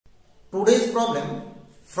today's problem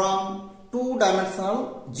from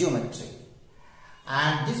two-dimensional geometry,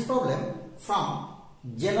 and this problem from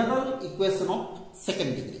general equation of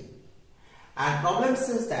second degree. And problem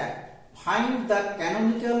says that find the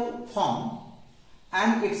canonical form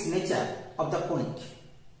and its nature of the conic,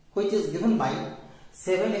 which is given by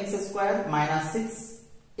 7x square minus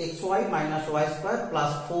 6xy minus y square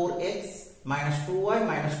plus 4x minus 2y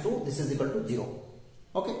minus 2, this is equal to 0.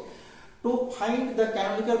 Okay. To find the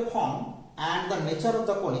canonical form and the nature of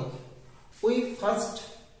the conic, we first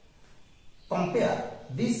compare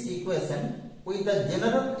this equation with the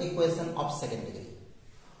general equation of second degree,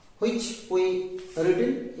 which we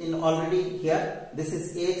written in already here. This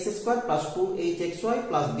is ax square plus 2hxy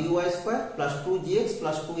plus by square plus 2gx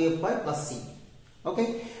plus 2fy plus c.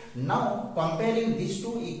 Okay. Now comparing these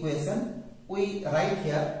two equations, we write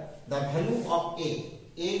here the value of a.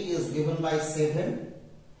 A is given by 7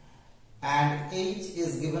 and h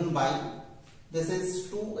is given by, this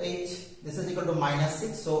is 2h, this is equal to minus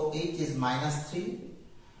 6, so h is minus 3,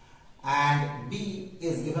 and b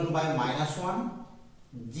is given by minus 1,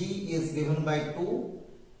 g is given by 2,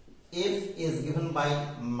 f is given by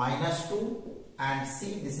minus 2, and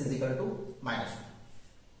c, this is equal to minus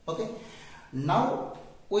 1. Okay. Now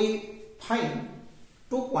we find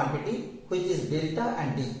two quantity, which is delta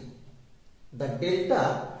and d. The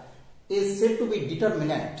delta is said to be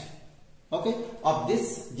determinant, okay, of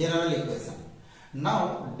this general equation.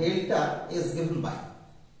 Now delta is given by,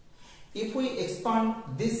 if we expand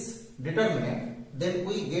this determinant, then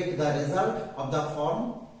we get the result of the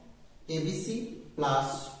form ABC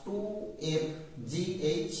plus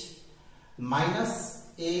 2fgh minus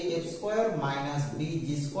af square minus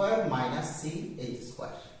bg square minus ch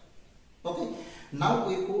square. Okay. Now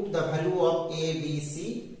we put the value of a, b,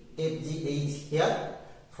 c, fgh here.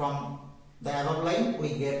 From the above line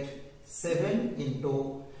we get 7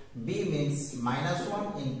 into b means minus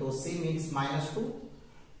 1 into c means minus 2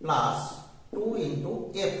 plus 2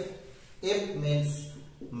 into f. F means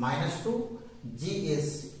minus 2, g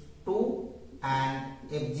is 2, and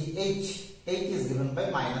fgh, h is given by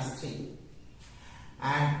minus 3,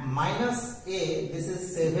 and minus a, this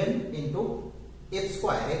is 7 into f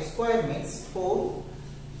square. F square means 4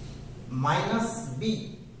 minus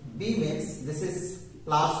b. B means this is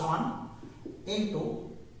plus 1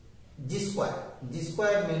 into g square. G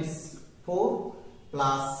square means 4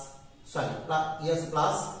 plus,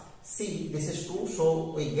 plus c, this is 2,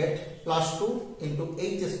 so we get plus 2 into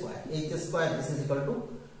h square. H square, this is equal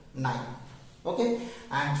to 9. Okay.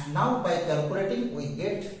 And now by calculating we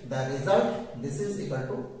get the result, this is equal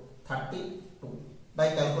to 32. By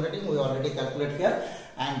calculating we already calculate here,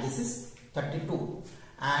 and this is 32,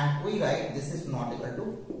 and we write this is not equal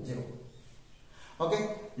to 0. Okay.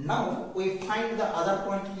 Now we find the other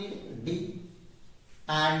quantity d,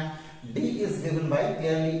 and d is given by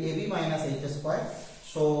clearly ab minus h square.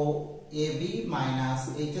 So ab minus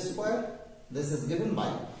h square, this is given by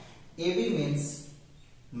ab means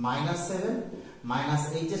minus 7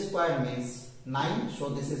 minus h square means 9, so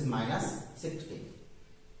this is minus 16.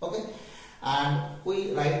 Okay. And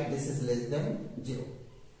we write this is less than 0.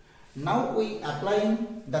 Now we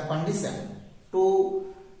applying the condition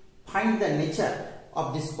to find the nature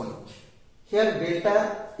of this conic. Here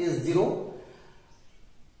delta is 0.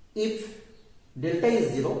 If delta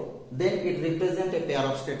is 0, then it represents a pair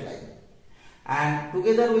of straight line, and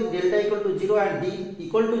together with delta equal to 0 and d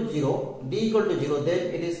equal to 0, then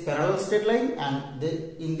it is parallel straight line, and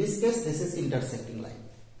in this case this is intersecting line.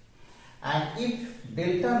 And if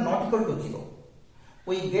delta not equal to 0,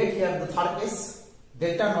 we get here the third case,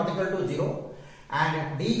 delta not equal to 0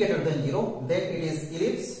 and d greater than 0, then it is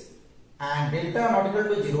ellipse, and delta not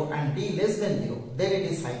equal to 0 and d less than 0, then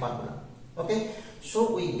it is hyperbola. Okay.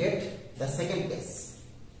 So we get the second case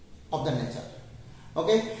of the nature.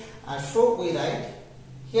 Okay. So we write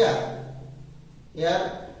here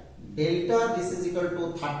delta, this is equal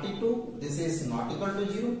to 32, this is not equal to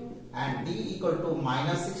 0, and d equal to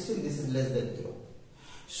minus 16, this is less than 0.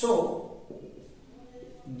 So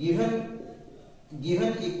given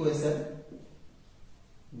equation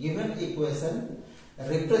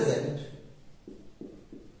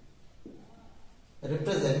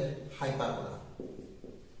represent hyperbola.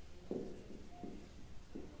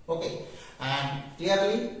 Okay. And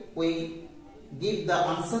clearly we give the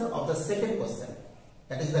answer of the second question,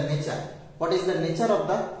 that is the nature. What is the nature of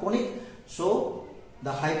the conic? So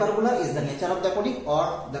the hyperbola is the nature of the conic,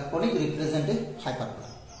 or the conic represents a hyperbola.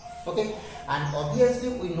 Okay. And obviously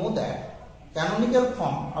we know that canonical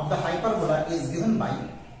form of the hyperbola is given by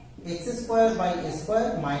x square by a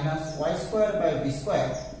square minus y square by b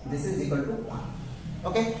square, this is equal to 1.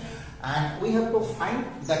 Okay. and we have to find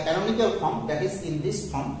the canonical form, that is in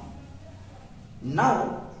this form.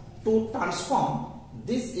 Now to transform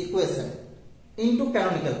this equation into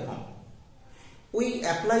canonical form, we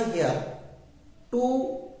apply here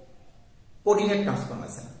two coordinate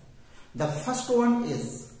transformation. The first one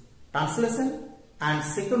is translation and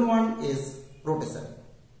second one is rotation.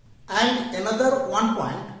 And another one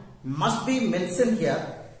point must be mentioned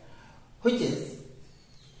here, which is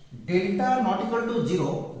delta not equal to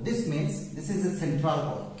 0. This means this is a central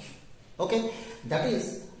conic. Okay, that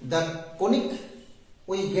is the conic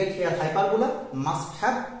we get here, hyperbola, must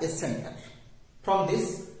have a center from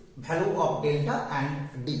this value of delta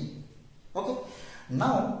and d. Okay,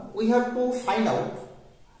 now we have to find out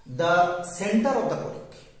the center of the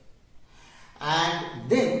conic, and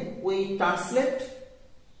then we translate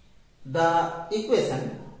the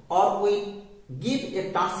equation, or we give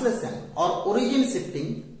a translation or origin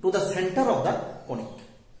shifting to the center of the conic.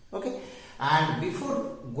 Okay, and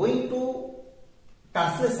before going to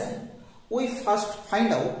translation, we first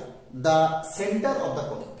find out the center of the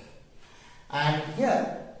conic, and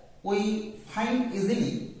here we find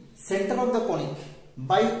easily center of the conic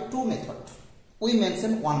by two methods. We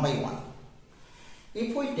mention one by one.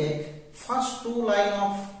 If we take first two line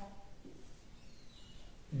of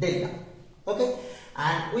delta, okay,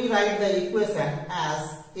 and we write the equation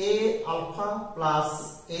as a alpha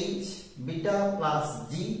plus h beta plus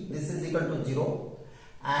g, this is equal to 0,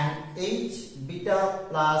 and h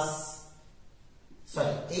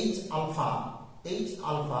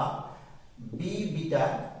alpha b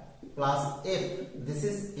beta plus f, this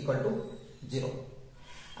is equal to 0,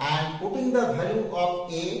 and putting the value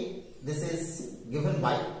of a, this is given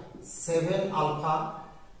by 7 alpha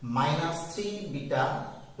minus 3 beta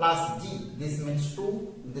plus g, this means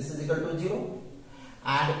 2, this is equal to 0,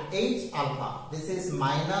 and h alpha, this is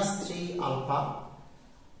minus 3 alpha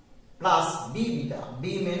plus b beta,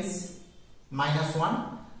 b means minus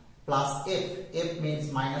 1 plus f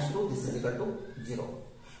means minus 2, this is equal to 0.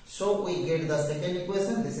 So we get the second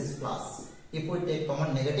equation, this is plus. If we take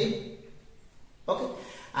common negative, okay,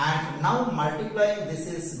 and now multiplying this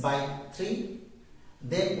is by 3,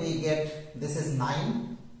 then we get this is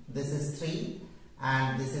 9, this is 3,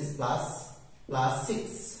 and this is plus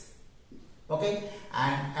 6. Okay,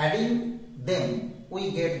 and adding them,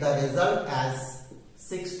 we get the result as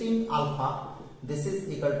 16 alpha, this is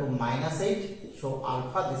equal to minus 8, so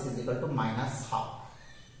alpha, this is equal to minus half.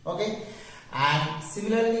 Okay, and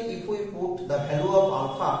similarly, if we put the value of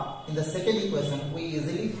alpha in the second equation, we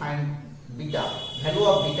easily find beta, value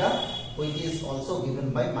of beta, which is also given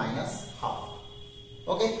by minus half.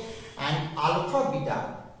 Okay, and alpha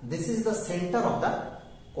beta, this is the center of the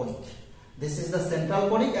conic. This is the central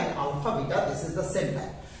conic, and alpha beta, this is the center.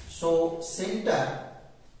 So center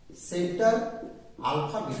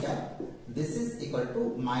alpha beta, this is equal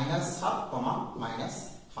to minus half comma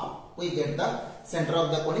minus half. We get the center of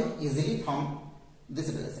the conic easily from this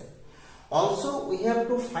relation. Also, we have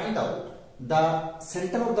to find out the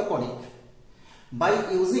center of the conic by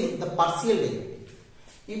using the partial derivative.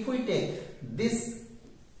 If we take this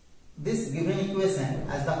given equation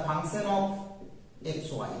as the function of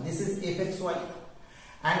xy, this is fxy,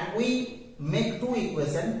 and we make two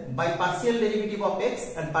equations by partial derivative of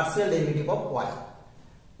x and partial derivative of y,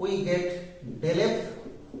 we get del f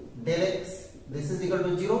del x, this is equal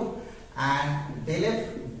to 0, and del f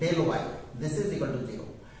del y, this is equal to 0.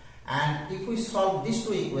 And if we solve these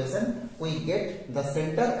two equations, we get the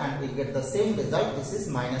center and we get the same result. This is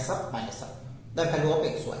minus half, the value of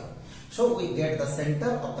xy. So we get the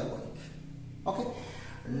center of the conic. Okay,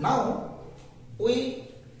 now we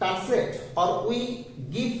translate, or we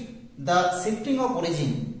give the shifting of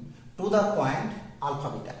origin to the point alpha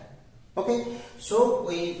beta. Okay, so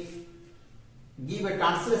we give a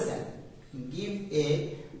translation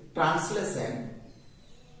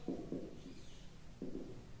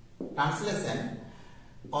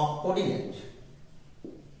of coordinate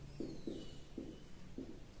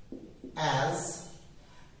as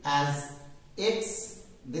x,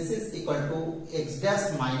 this is equal to x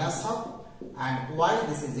dash minus half, and y,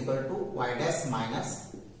 this is equal to y dash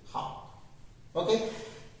minus half. Okay,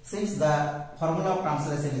 since the formula of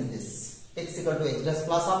translation is this, x equal to x dash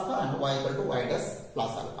plus alpha and y equal to y dash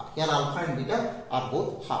plus alpha. Here alpha and beta are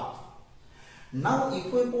both half. Now if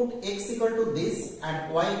we put x equal to this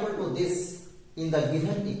and y equal to this in the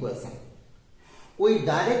given equation, we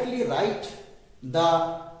directly write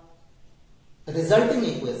the resulting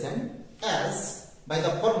equation as, by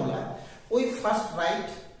the formula, we first write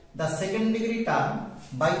the second degree term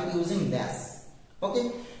by using dash.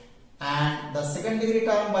 Okay, and the second degree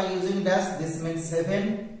term by using dash, this means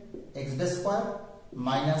 7 x dash square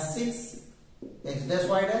minus 6 x dash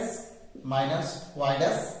y dash minus y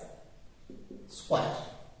dash square.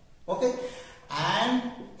 Okay,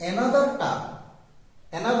 and another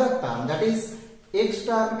term that is x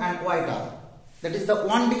term and y term, that is the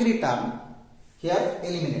 1 degree term, here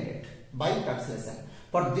eliminated by translation.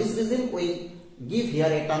 For this reason we give here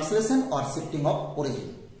a translation or shifting of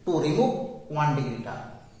origin to remove 1 degree term.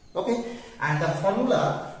 Okay, and the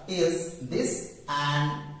formula is this,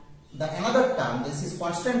 and the another term, this is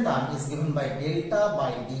constant term, is given by delta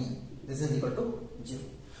by d. This is equal to 0.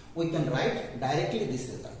 We can write directly this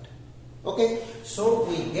result. Okay, so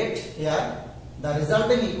we get here the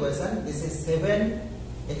resulting equation. This is 7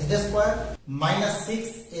 x dash square minus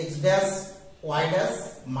 6 x dash y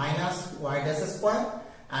dash minus y dash square,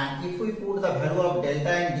 and if we put the value of delta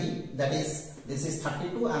and d, that is this is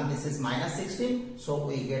 32 and this is minus 16, so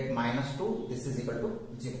we get minus 2. This is equal to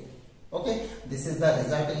 0. Okay, this is the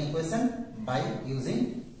resulting equation by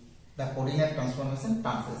using the coordinate transformation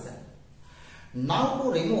translation. Now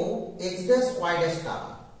to remove x dash y dash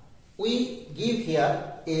term, we give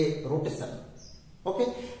here a rotation.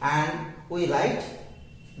 Okay, and we write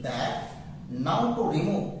that now to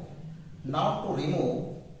remove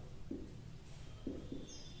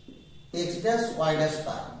x dash y dash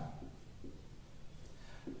term,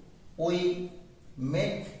 we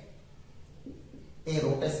make a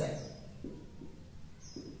rotation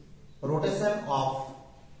of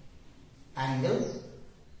angle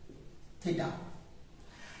theta,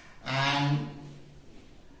 and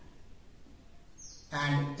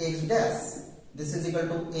x dash, this is equal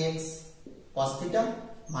to x cos theta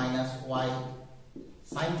minus y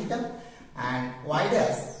sin theta, and y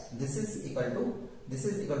dash, this is equal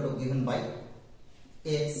to given by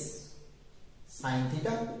x sin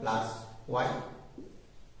theta plus y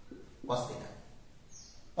cos theta.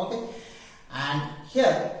 Okay, and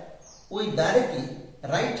here we directly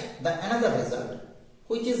write the another result,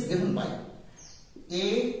 which is given by a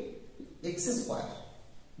x square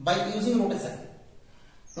by using rotation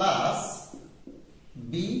plus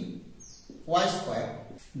b y square.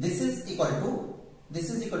 This is equal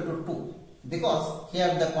to 2, because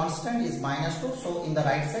here the constant is minus 2, so in the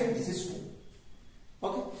right side this is 2.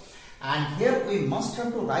 Okay, and here we must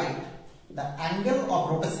have to write the angle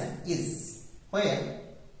of rotation is where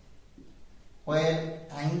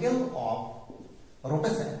angle of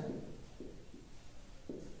rotation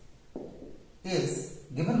is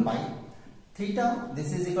given by theta.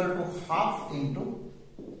 This is equal to half into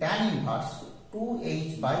tan inverse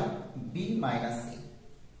 2h by b minus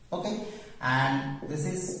a. Okay, and this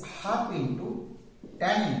is half into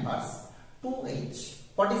tan inverse 2h.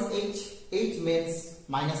 What is h? H means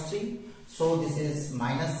minus 3, so this is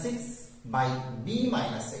minus 6 by b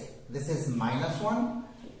minus a. This is minus 1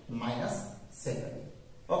 minus 7.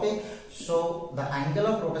 Okay, so the angle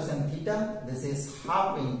of rotation theta, this is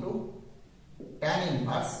half into tan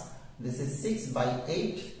inverse, this is 6 by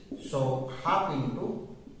 8, so half into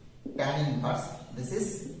tan inverse, this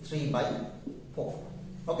is 3 by 4.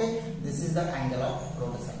 Okay, this is the angle of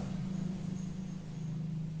rotation,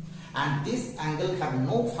 and this angle have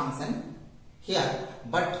no function here,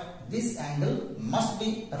 but this angle must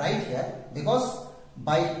be right here, because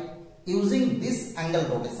by using this angle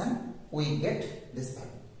rotation we get this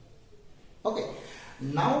value. Okay,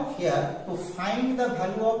 now here to find the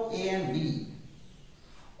value of a and b,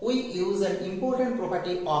 we use an important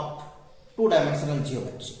property of two-dimensional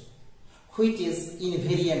geometry, which is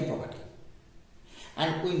invariant property.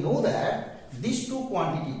 And we know that these two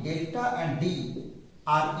quantities delta and d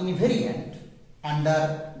are invariant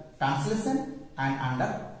under translation and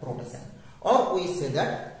under rotation, or we say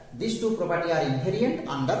that these two properties are invariant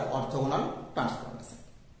under orthogonal transformation.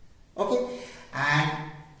 Okay, and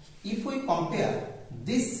if we compare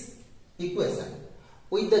this equation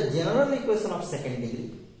with the general equation of second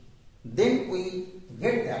degree, then we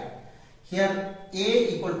get that here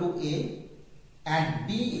a equal to a and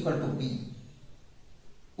b equal to b.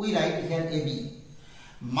 We write here ab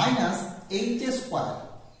minus h square.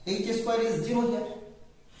 H square is 0 here.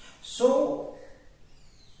 So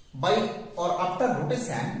by or after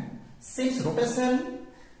rotation, since rotation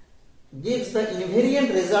gives the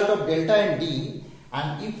invariant result of delta and d,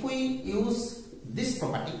 and if we use this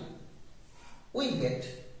property, we get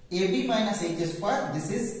ab minus h square. This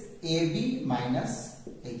is ab minus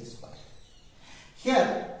h square.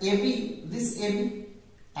 Here ab, this ab,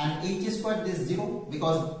 and h square, this 0,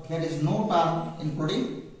 because there is no term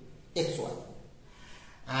including xy.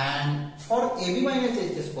 And for ab minus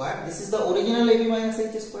h square, this is the original ab minus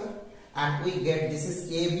h square, and we get this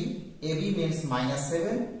is ab means minus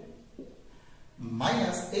 7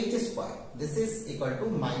 minus h square, this is equal to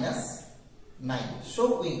minus 9.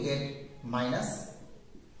 So we get minus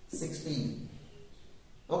 16.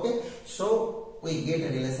 Okay, so we get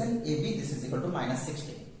a relation AB, this is equal to minus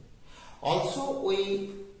 16. Also we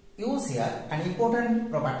use here an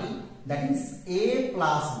important property, that is A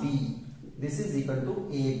plus B, this is equal to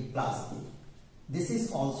A plus B. This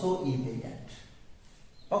is also invariant.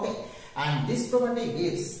 Okay, and this property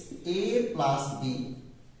gives A plus B,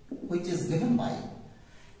 which is given by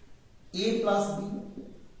A plus B,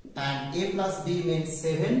 and A plus B means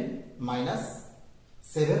 7 minus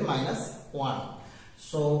 1.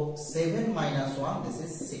 So 7 minus 1, this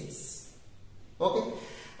is 6. Okay,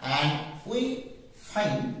 and we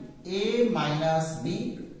find A minus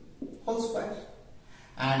B whole square,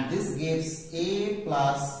 and this gives A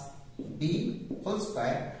plus B whole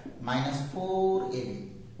square minus 4AB.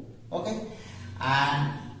 Okay,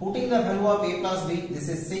 and putting the value of A plus B, this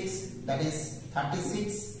is 6, that is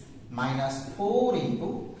 36 minus 4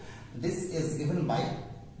 into, this is given by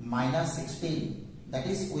minus 16, that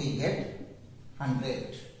is we get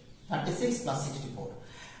 100. 36 plus 64,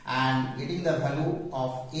 and getting the value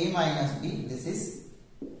of A minus B, this is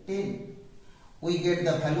 10. We get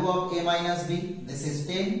the value of A minus B, this is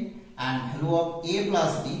 10, and value of A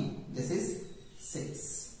plus B, this is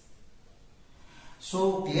 6.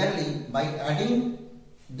 So clearly by adding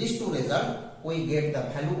these two results, we get the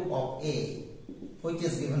value of A, which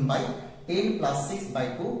is given by 10 plus 6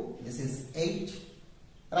 by 2, this is 8,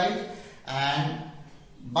 right? And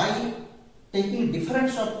by taking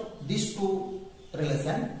difference of these two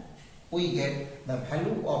relations, we get the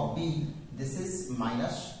value of B, this is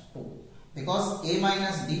minus 2, because A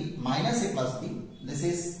minus B minus A plus B, this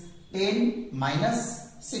is 10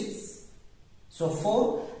 minus 6. So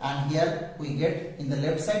 4, and here we get in the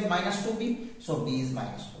left side minus 2B, so B is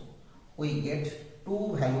minus 2. We get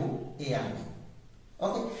two value A and B.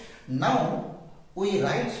 Okay, now we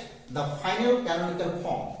write the final canonical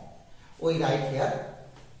form. We write here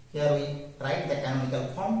we write the canonical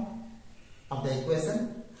form of the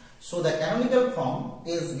equation. So the canonical form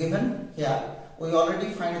is given here. We already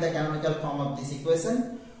find the canonical form of this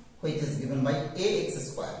equation, which is given by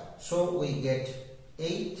ax square. So we get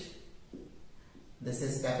 8, this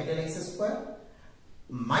is capital X square,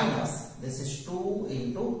 minus this is 2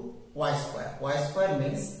 into y square. Y square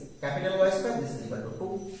means capital Y square, this is equal to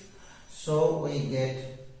 2. So we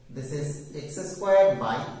get, this is x square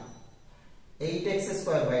by 8x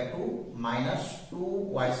square by 2 minus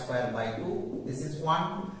 2y square by 2, this is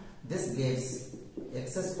 1. This gives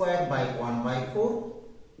x square by 1 by 4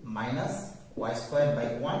 minus y square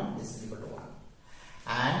by 1, this is equal to 1.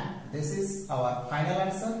 And this is our final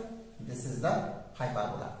answer. This is the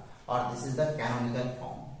hyperbola, or this is the canonical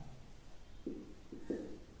form.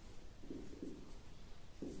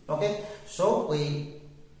 Okay, so we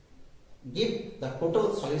give the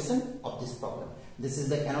total solution of this problem. This is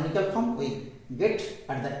the canonical form we get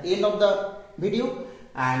at the end of the video,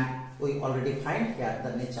 and we already find here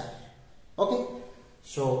the nature. Okay,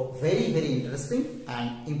 so very interesting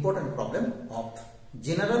and important problem of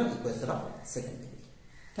general equation of second degree.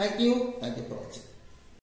 Thank you for watching.